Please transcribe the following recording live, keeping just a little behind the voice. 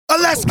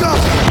Let's go.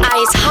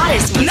 I's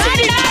hottest music.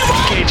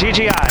 99.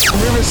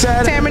 KGGI.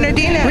 Riverside. San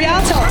Bernardino.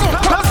 Rialto.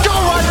 Let's go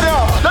right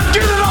now. Let's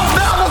get it off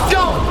now. Let's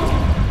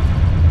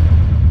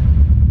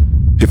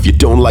go. If you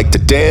don't like to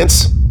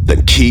dance,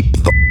 then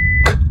keep the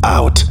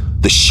out.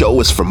 The show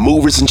is for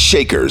movers and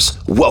shakers.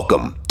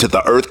 Welcome to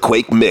the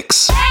Earthquake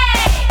Mix.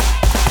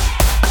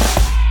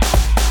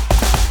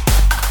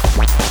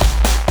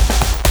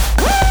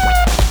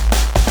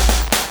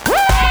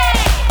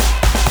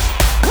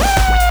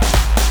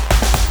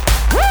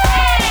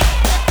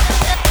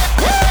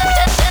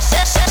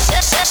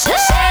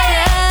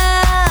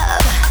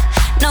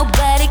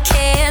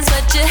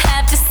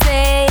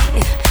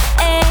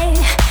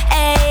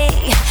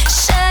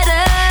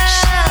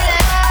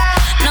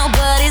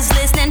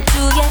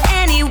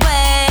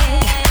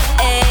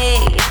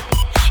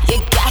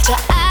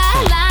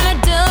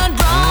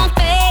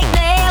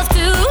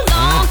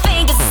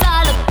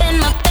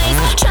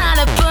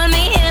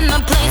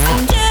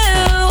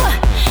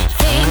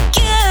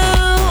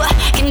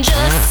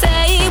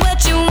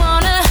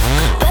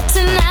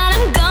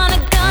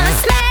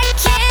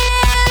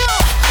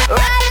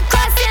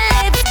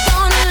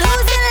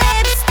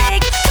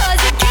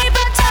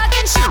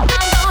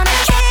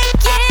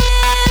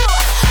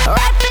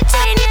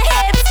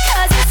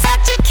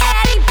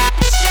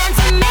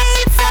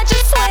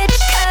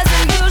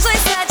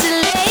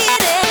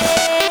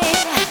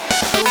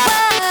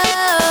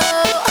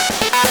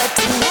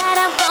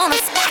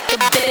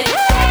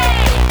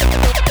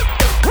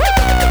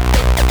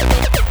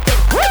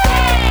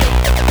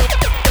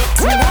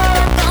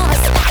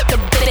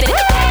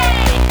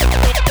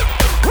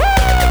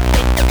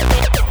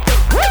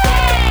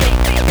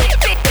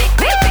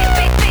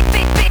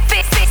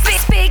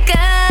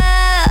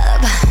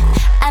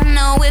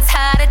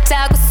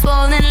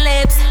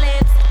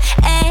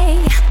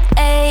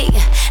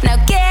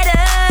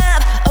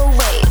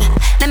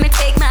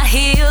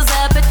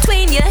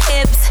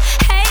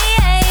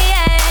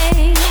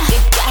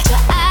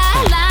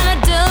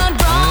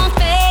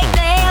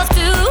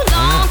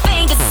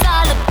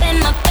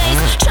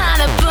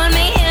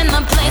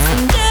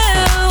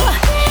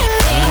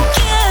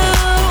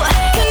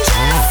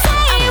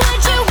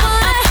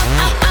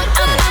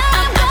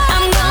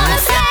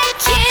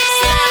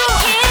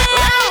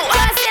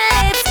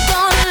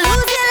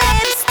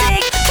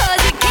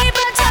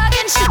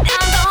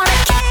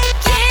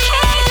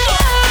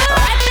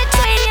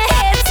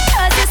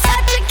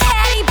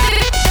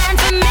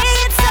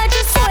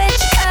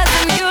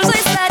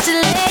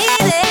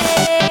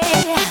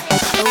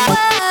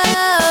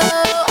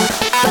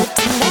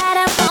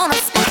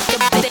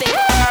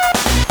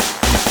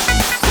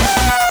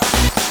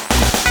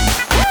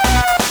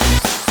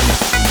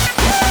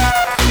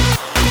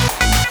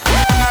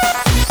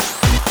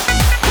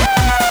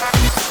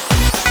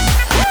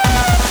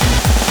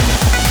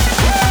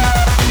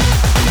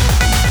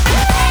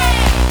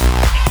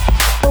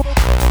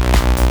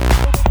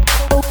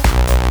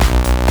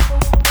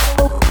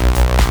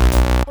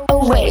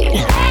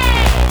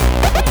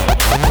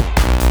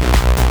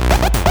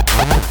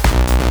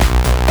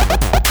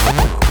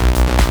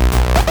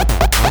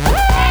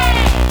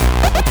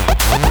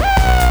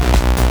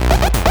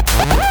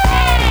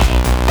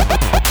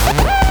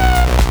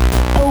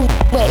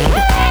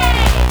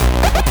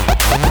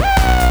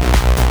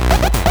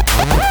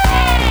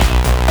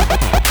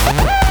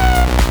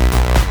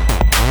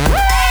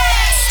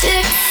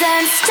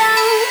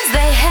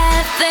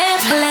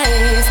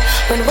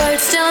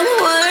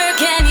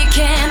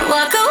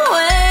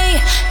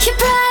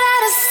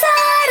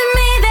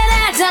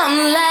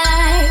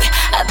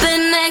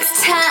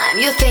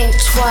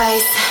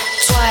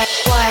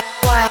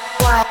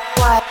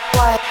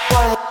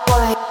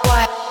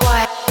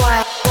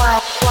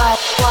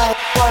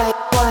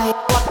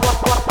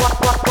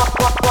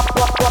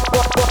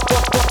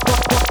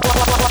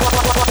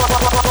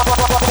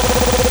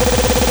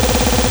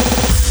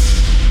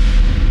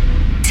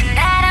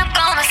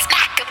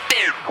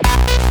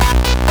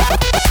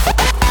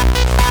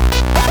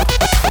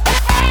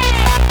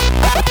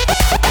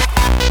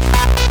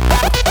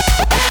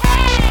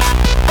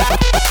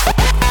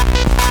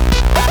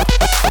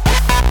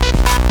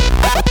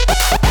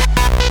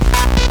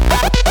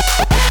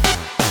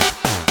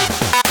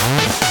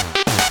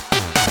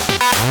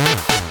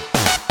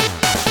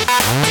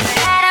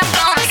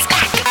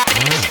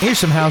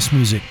 Some house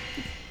music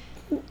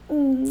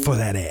for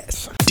that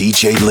ass.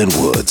 DJ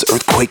Linwood's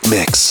Earthquake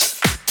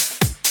Mix.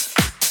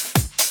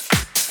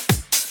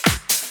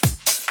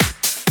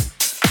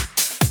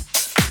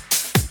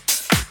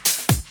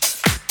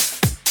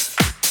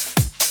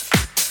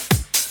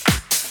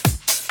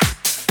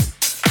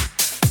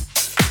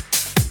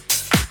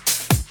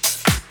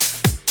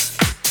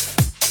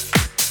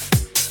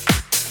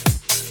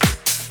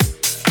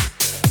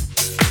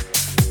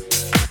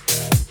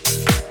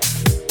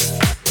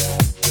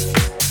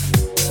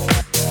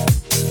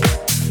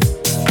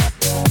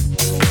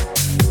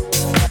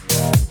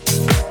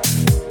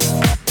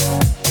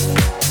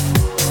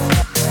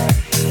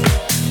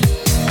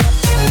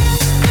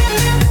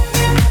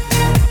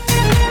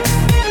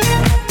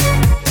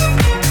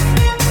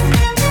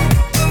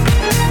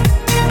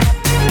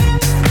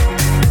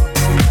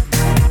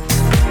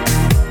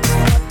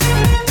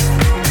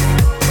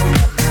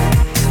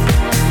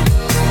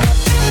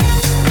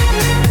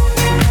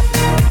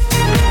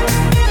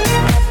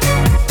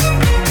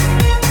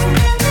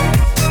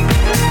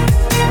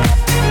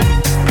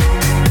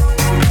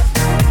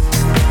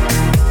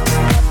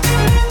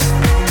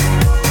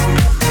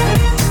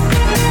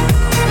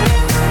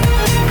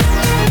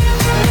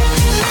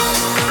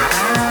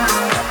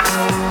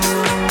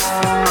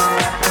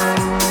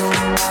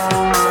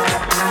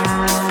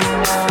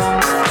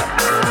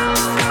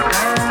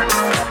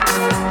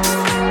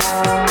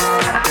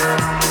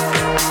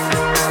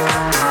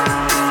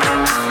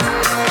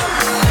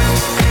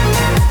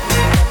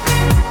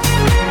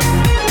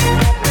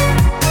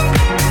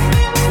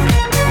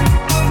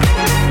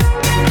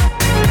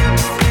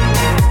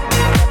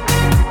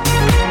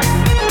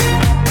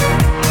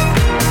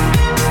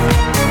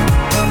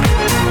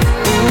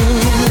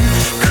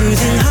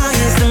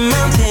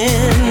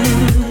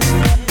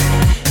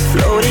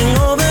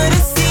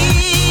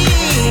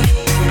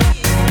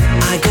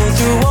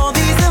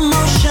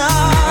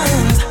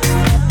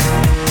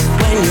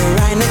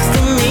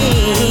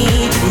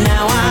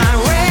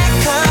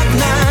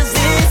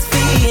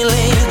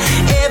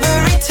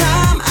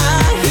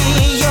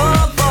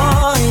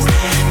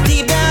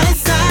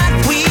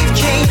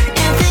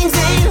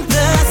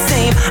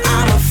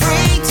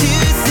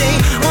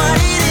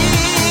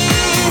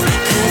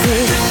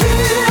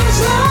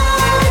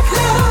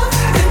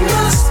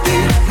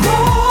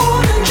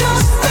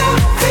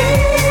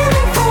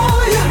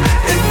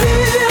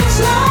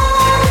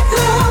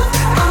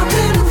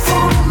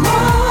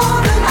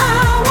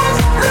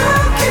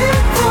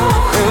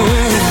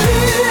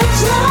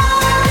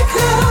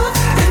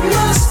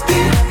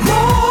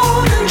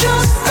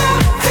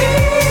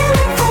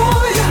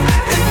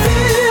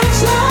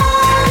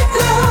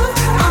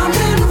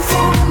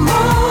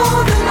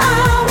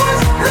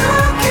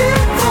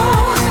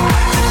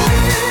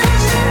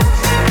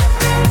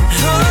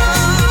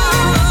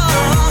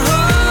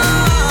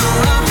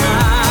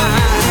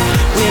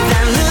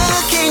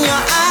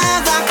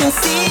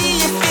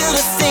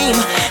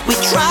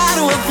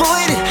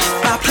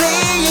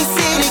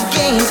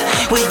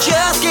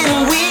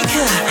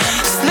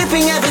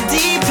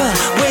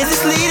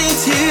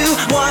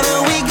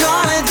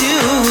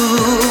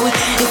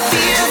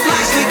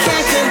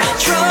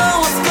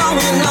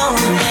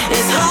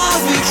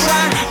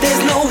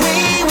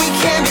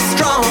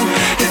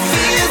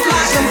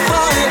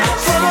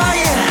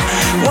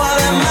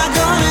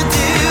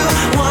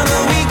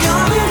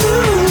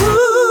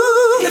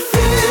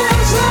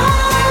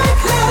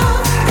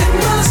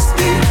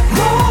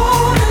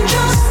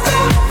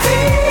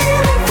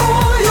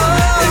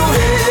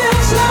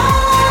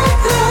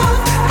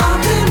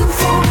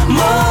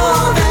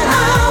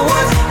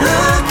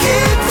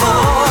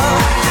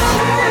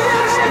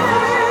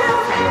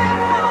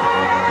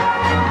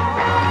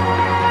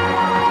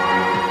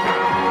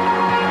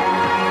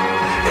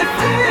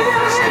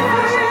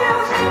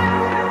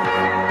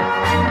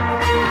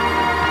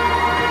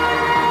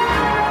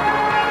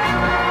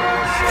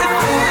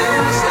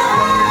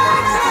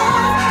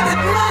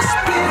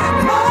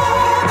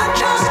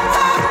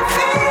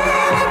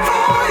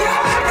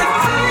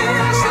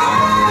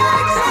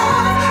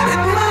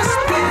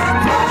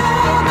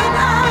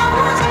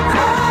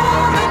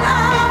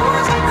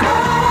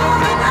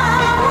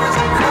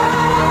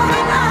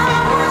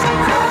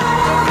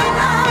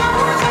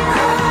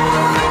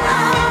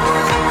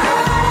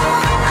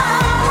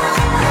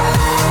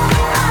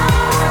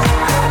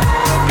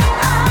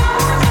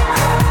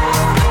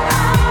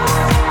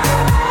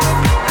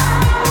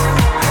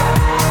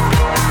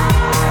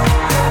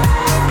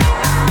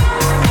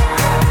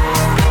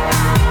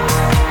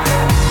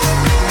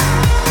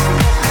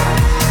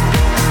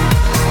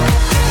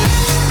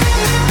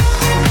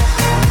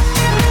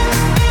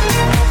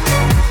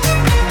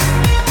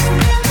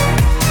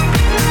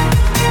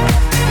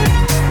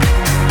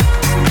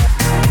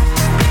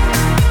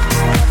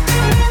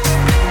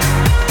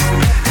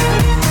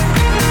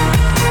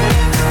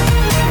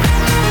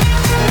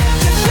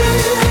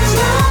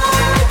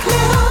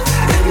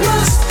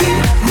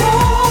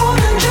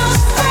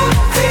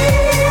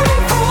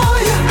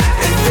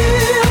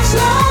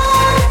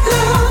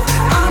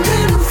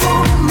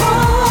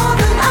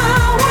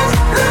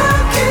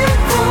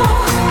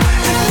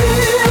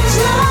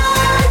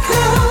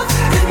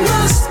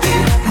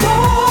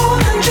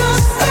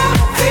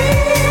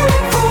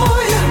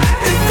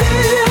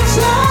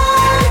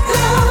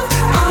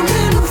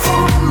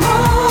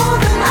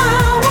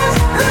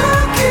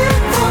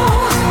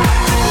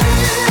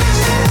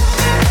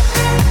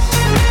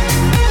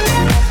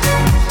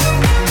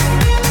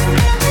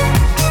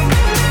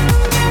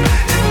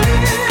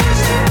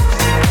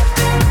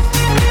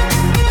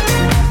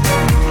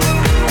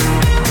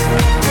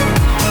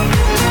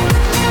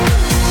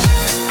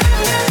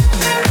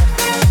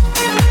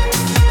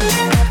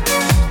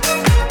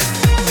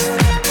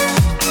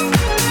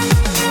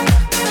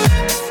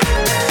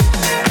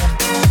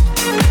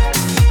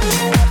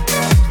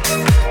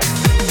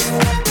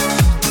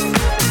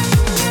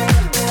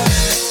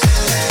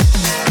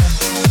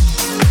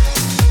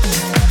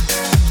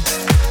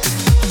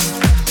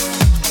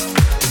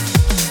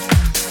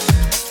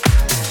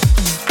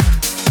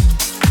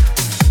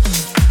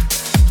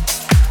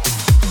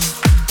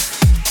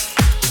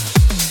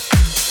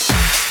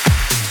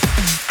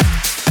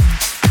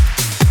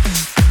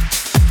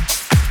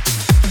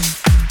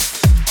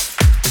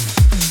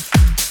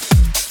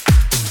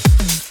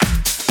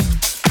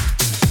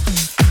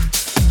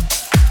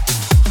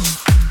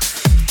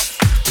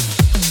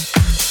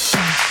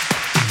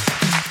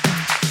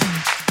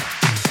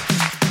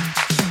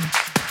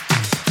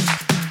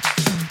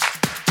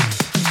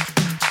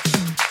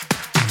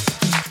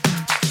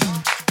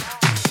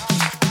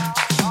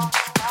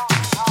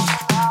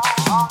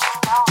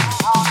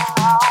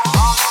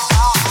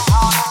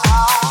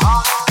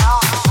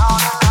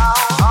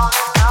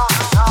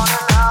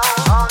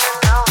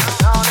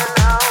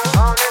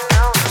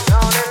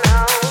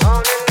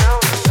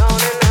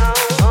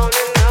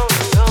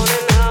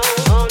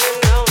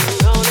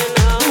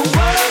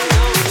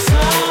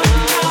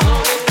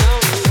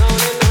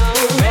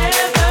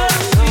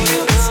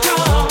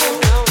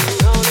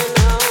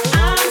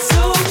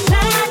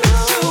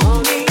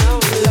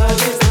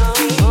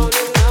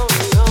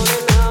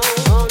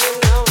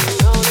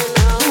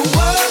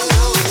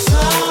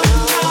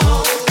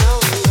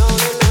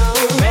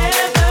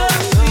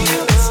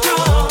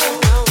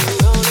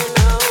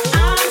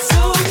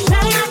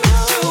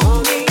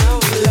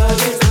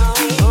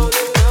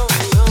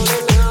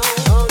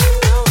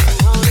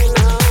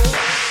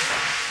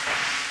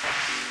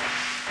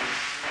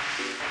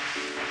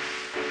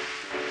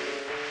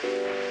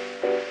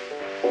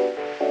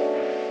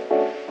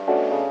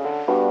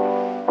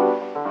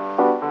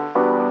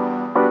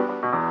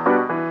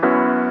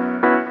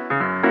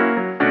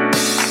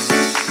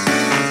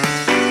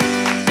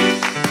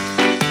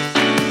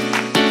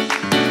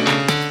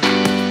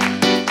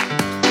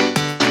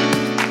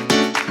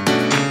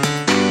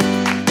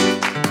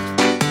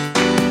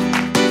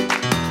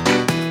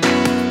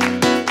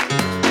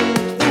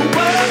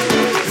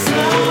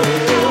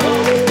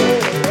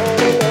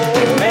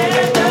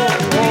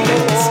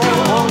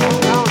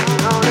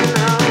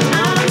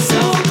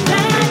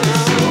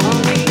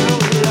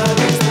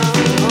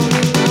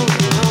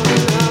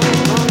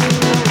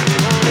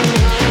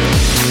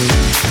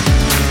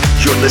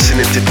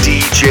 listening to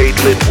DJ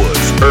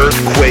Linwood's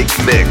Earthquake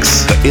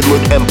Mix, the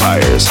Inland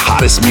Empire's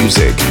hottest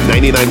music,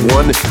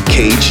 99.1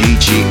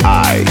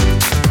 KGGI.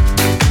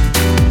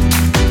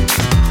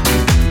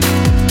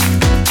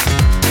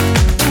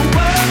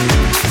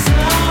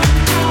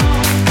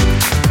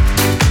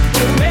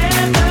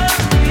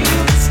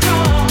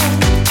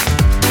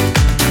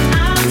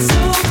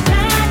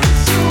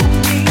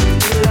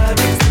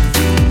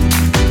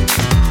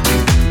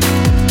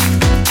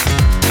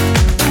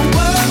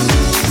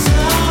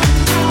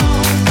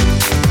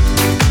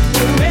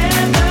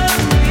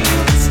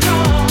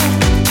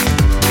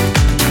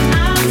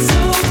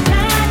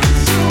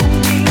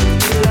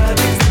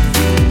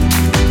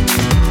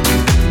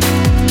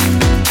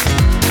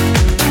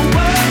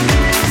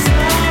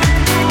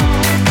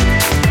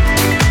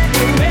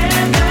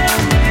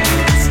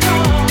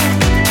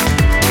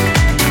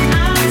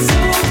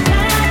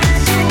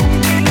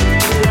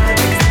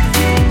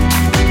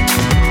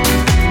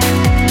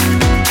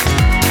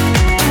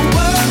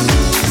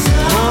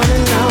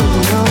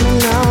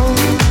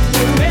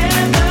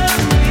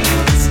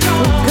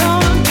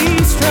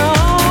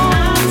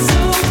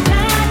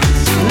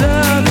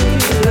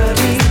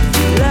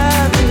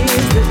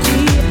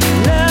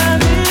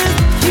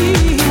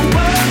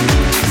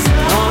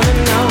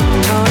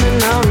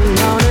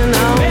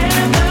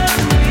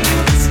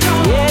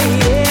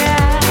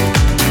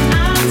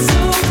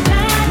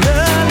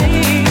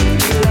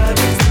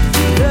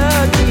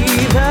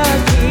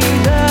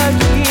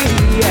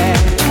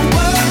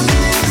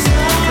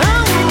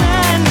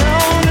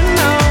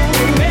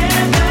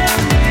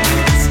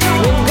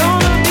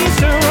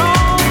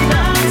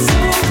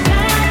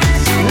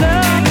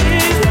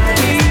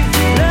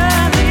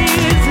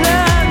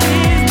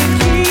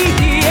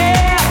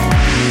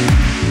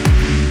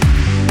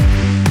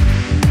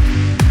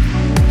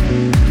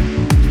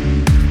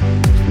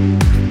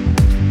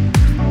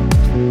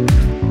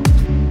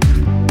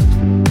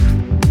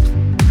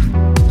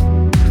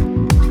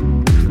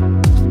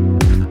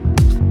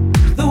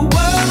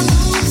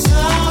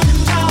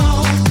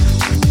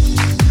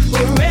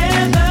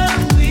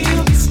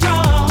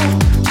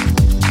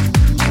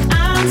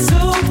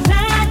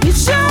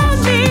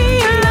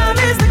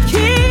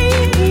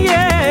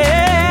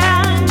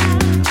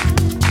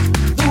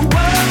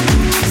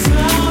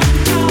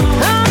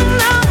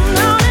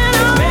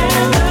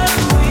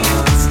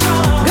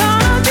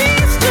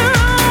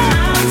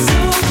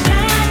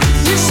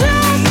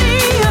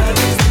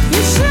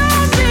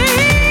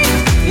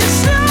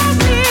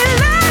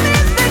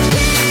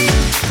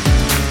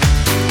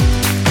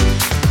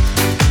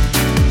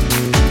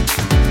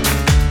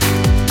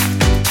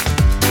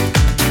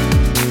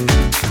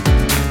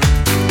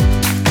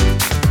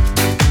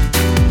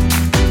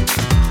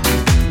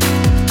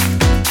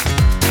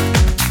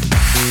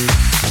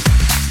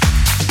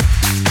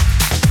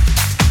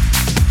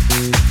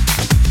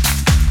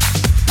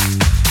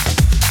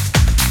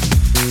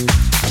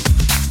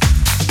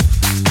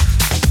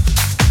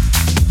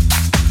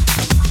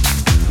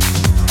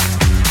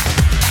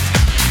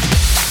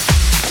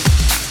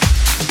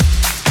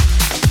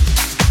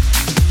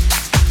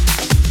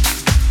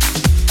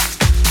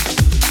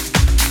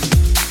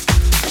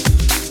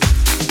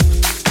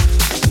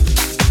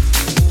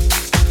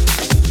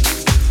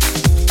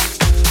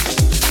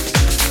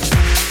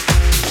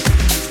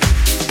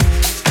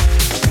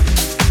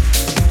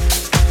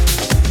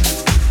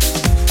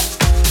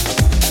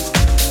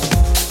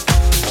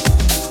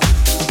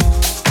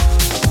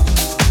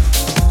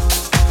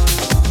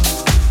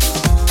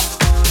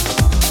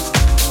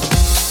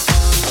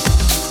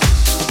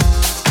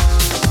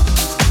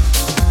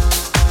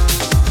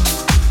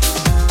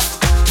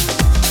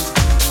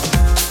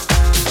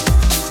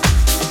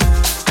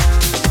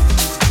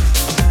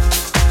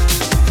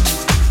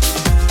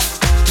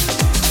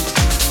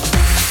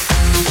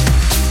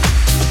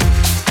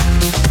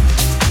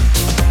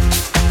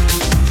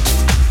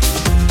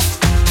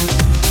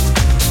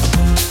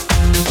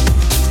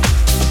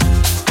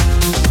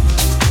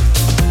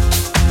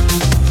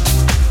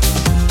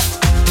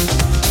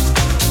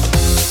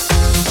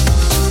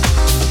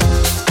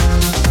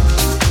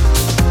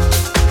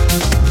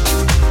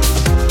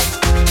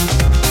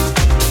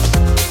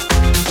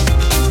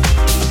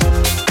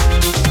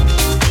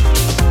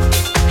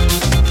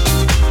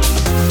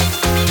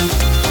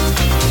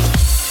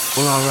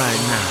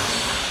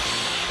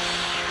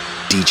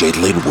 DJ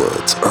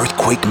Linwood's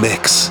Earthquake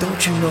Mix.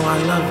 Don't you know I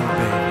love you,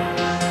 baby?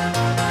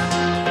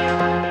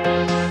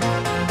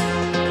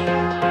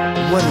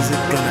 What is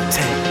it gonna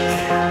take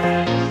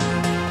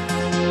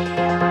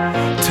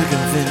to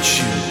convince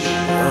you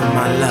of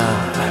my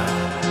love?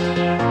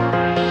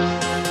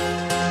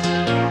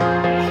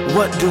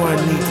 What do I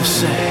need to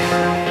say?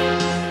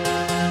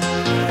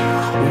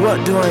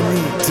 What do I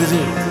need to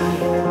do?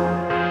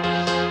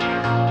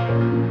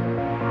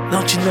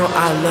 Don't you know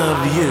I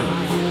love you?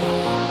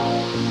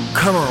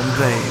 Come on,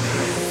 baby.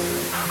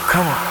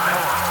 Come on.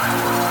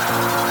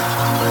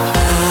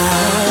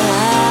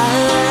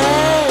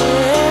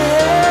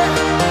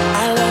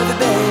 I love you,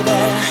 baby.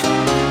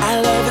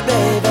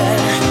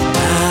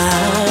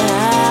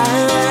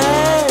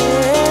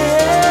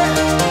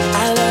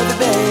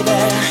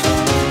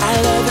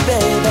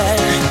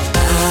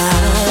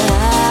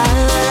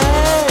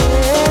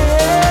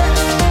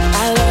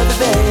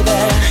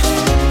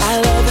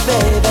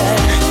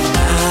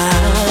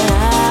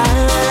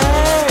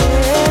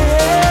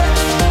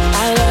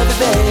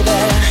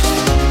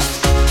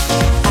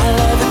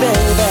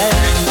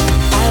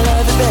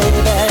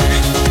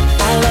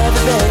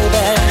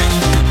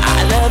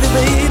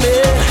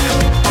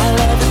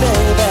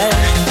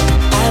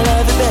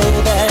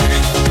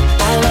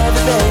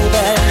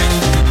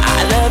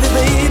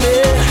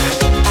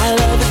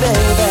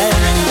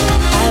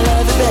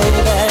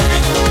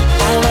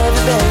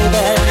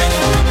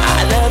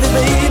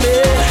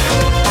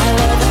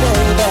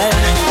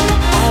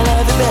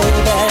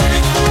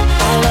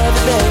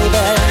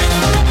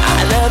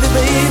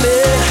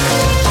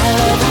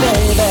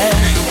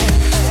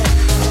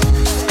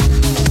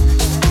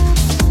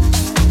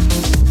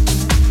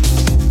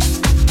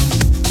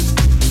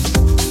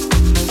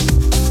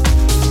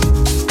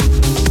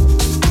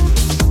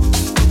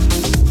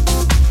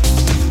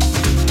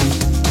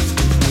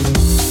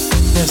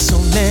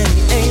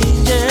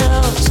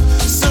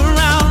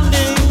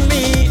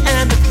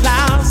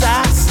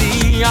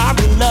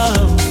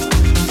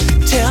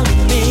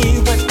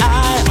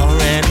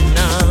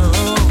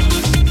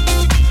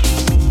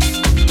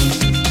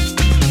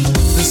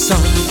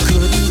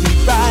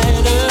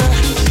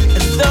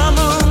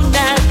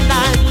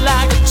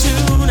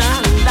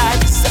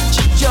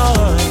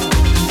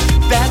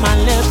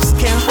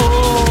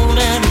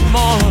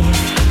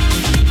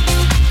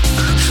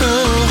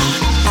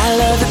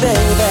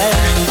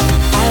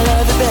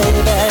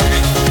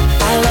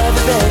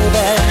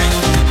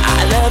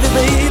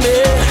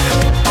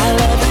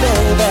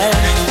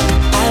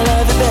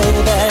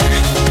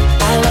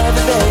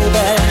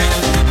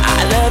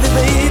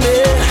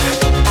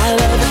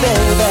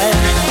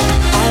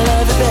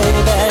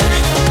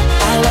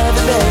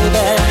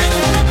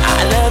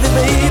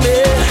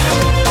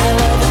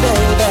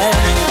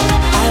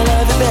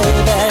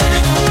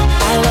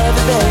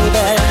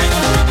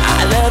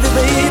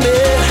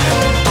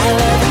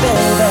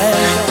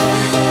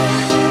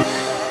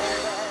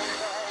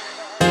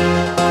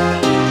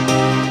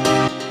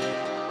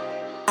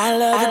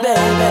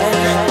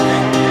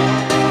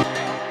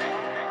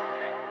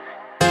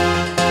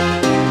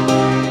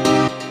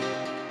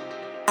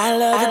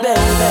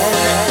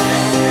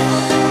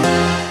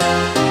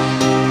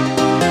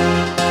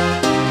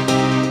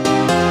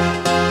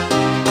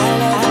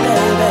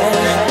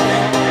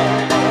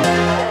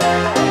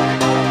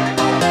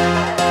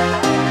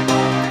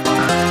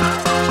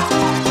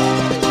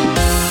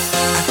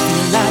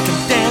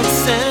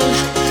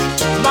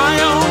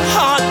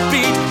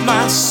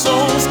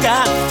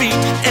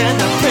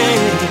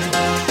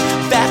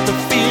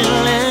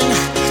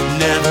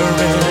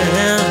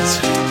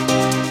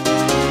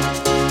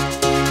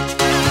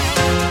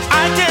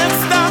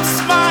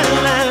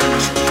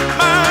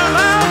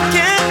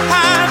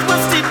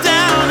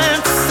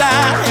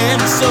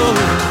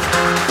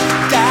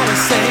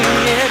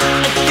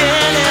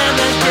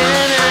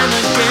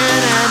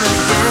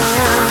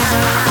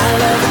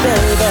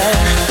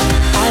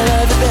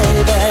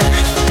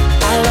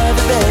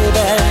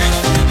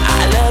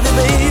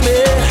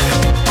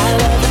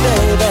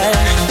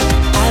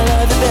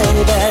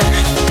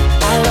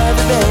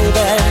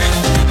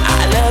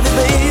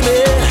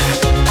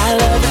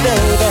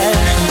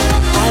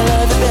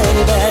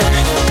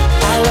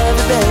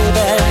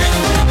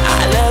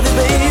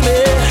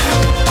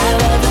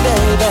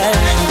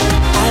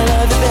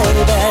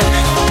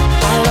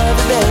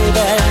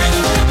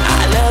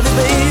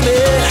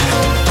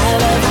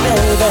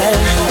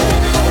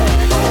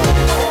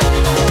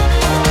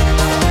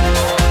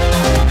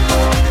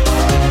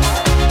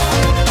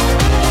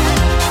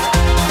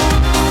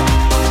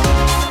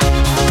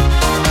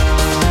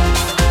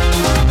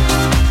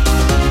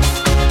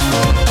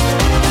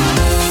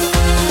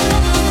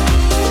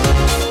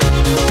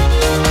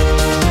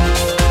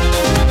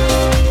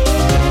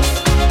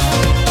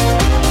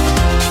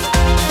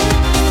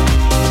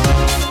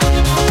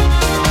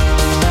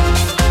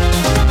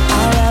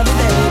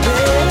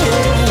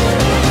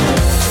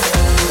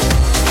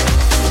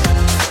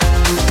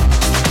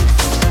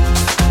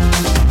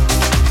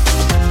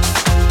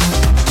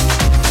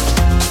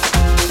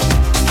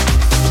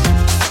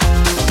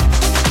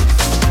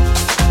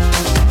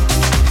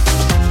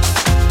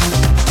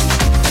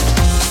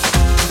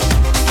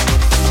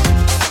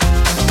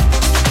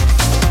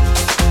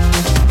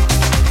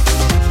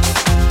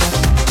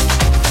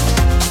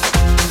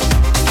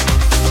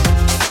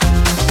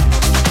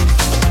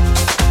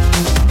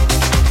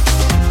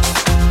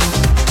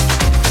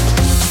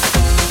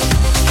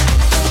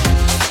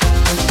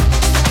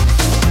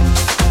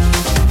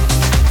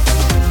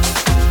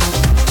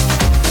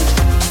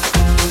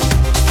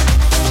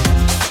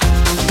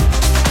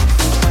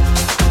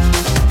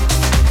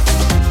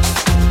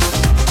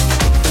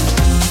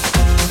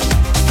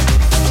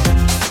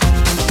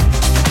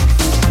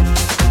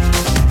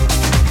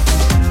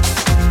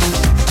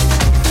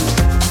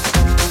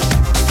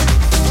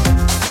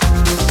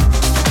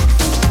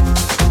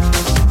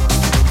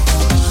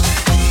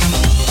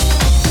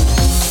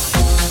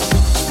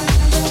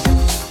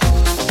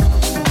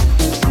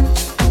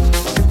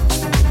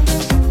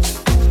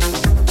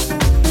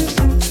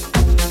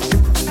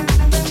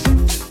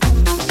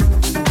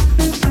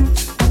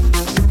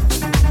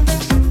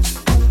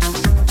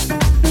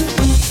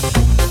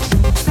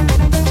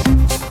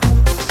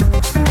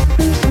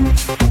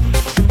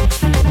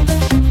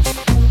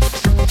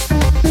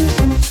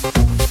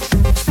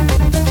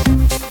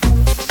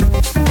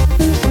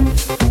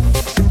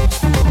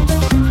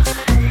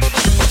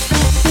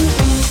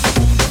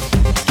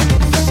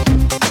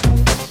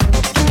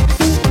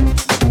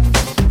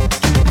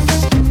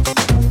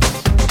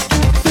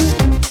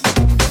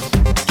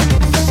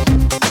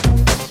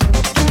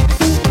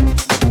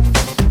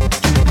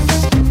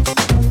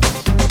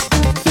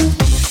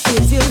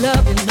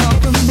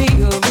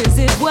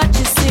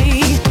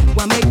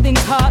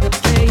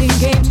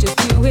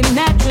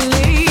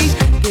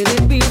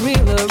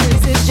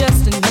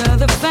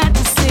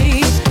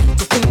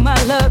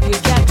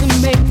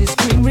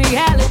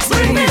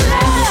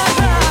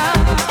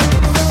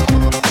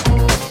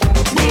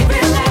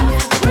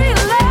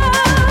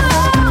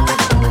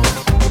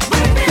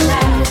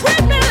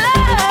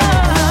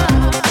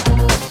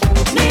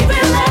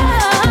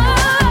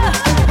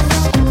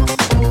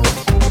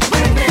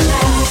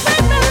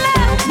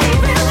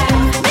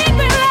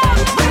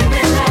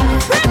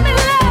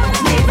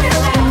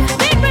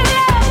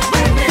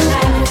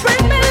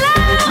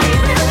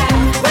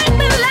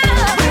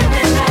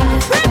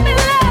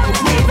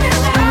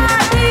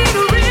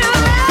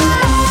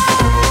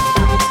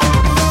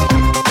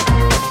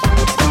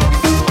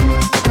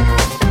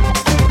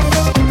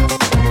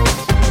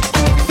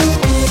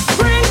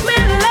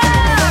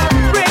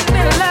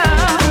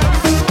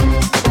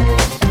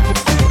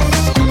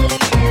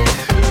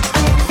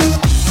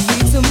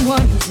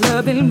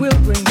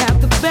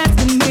 best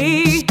in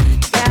me.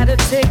 Gotta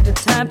take the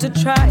time to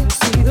try and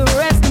see the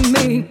rest of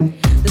me.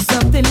 There's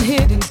something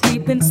hidden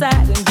deep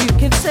inside and you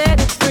can set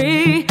it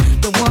free.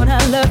 The one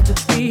I love to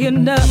be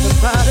another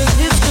part of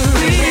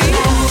history.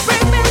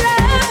 Bring me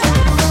love.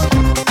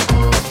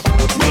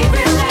 Need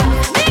me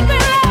love. Need me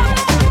love.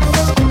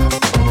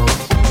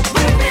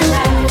 Bring me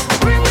love.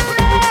 Bring me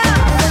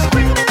love.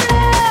 Bring me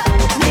love.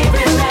 Need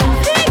me love.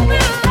 Need me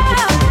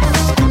love.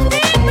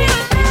 Need me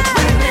love.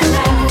 Bring me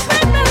love.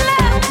 Bring me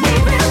love.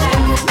 Need me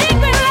love. Need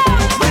me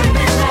love. Bring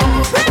me love.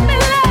 Bring me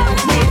love.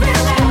 Need me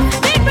love.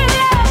 Need me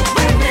love.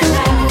 Bring me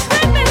love.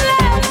 Bring me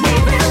love.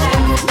 Need me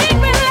love. Need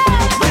me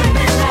love. Bring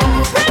me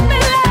love. Bring me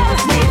love.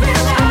 Need me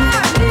love.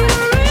 I need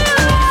real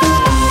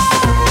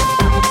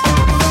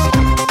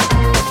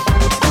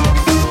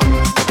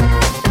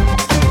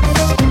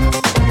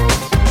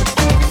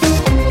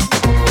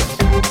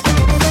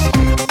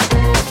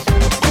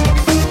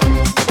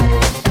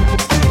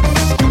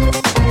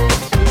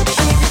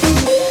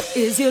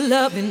Is your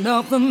loving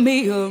all for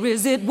me, or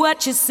is it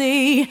what you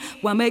see?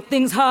 Why make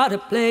things harder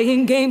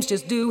playing games?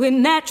 Just do it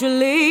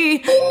naturally.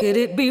 Could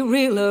it be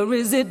real, or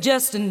is it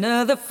just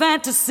another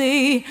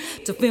fantasy?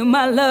 To feel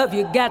my love,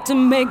 you got to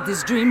make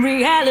this dream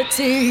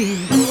reality.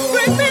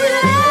 Bring me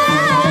love.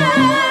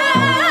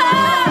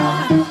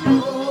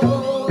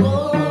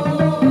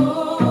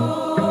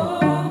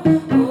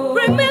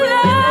 Bring me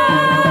love.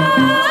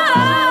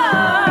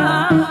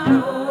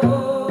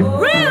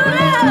 Real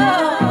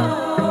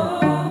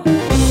love.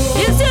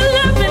 Is your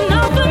loving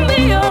all for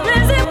me, or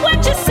is it what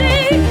you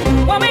see?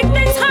 Why make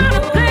things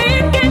harder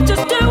playing games?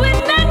 Just do it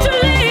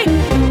naturally.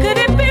 Could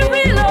it be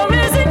real, or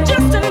is it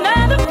just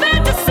another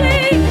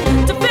fantasy?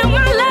 To feel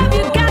my love,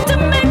 you got to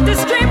make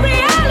this dream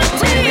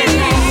reality.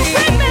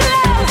 Bring me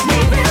love.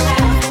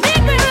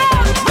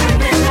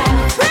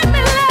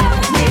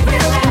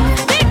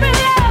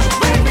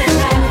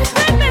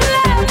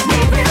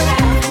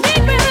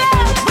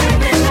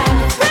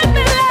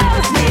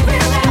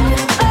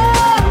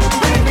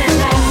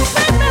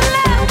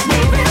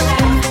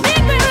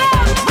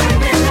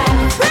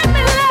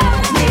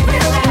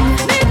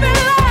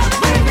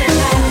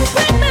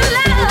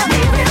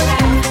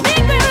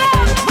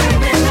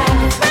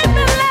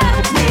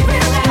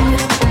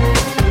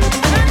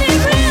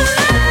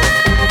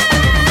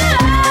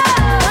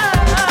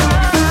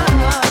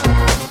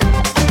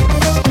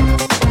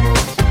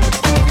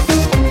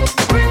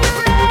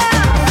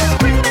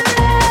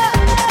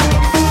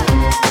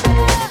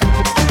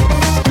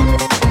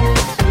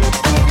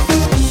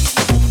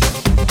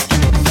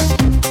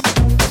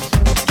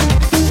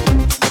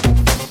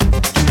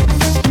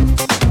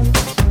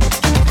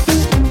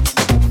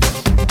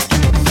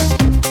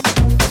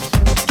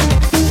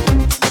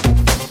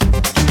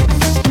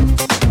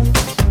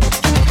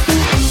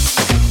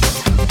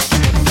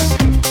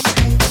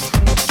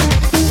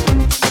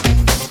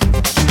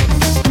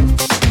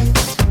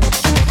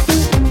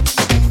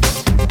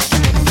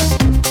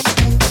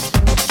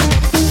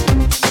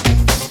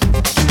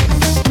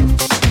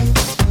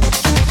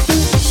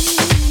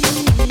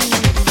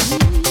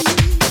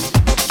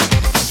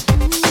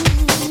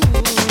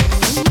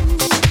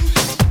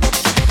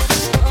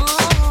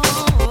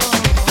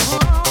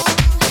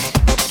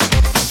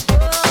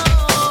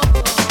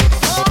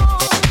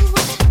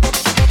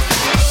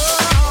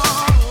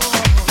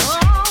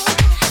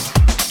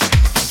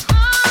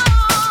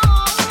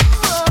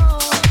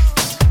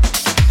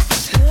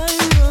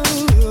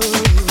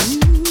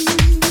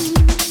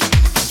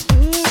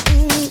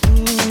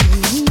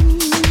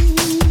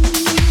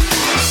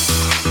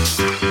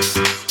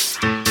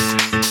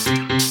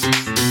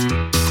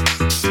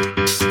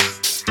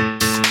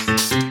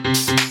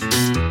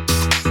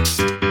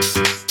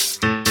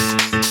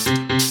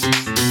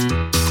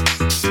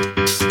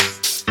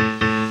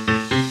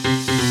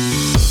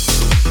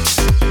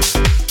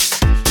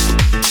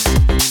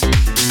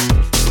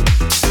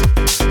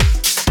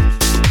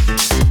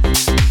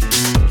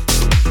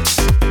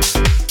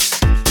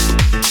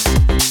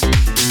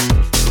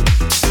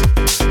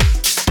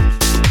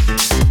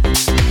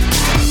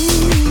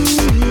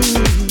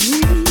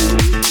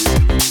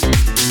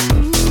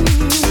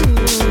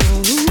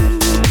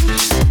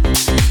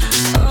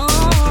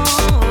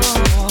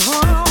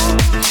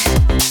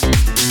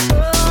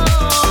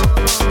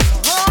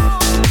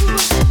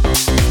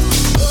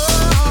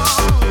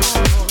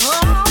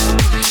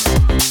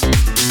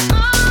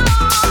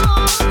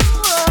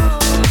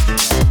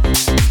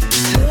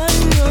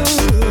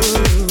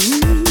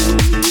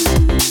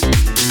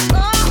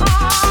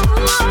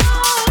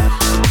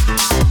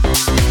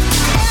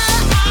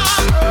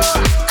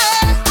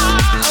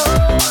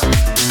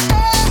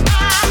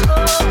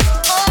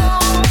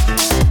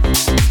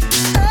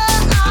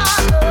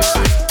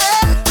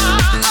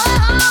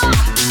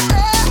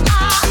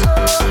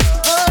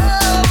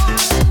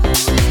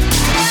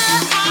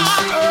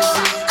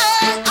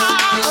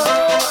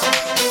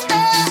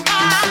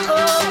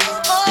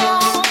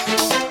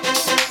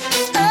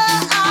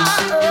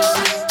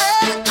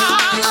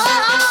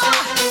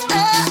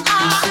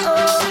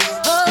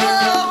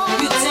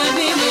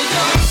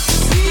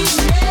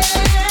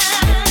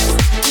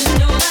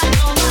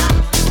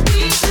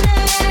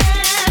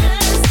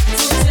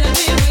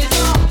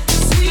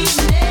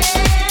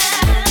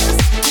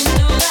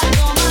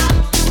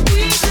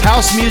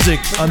 dance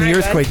music on the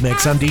Earthquake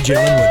Mix. I'm DJ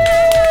Linwood.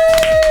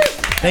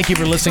 Thank you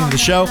for listening to the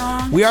show.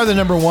 We are the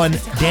number one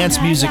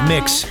dance music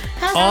mix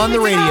on the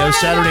radio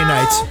Saturday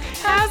nights.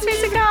 House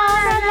music on.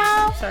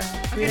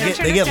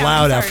 They get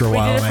loud after a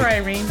while.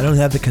 I don't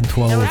have the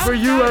control. For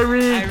you,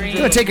 Irene. We're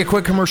going to take a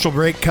quick commercial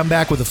break, come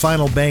back with the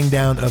final bang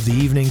down of the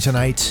evening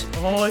tonight.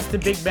 Oh, it's the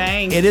Big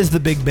Bang. It is the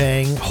Big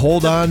Bang.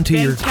 Hold on to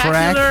your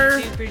crack.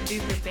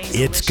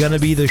 It's going to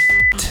be the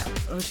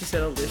Oh, she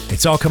said delicious.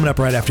 It's all coming up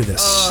right after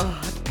this.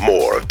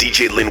 More of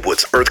DJ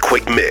Linwood's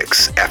Earthquake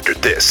Mix after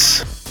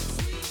this.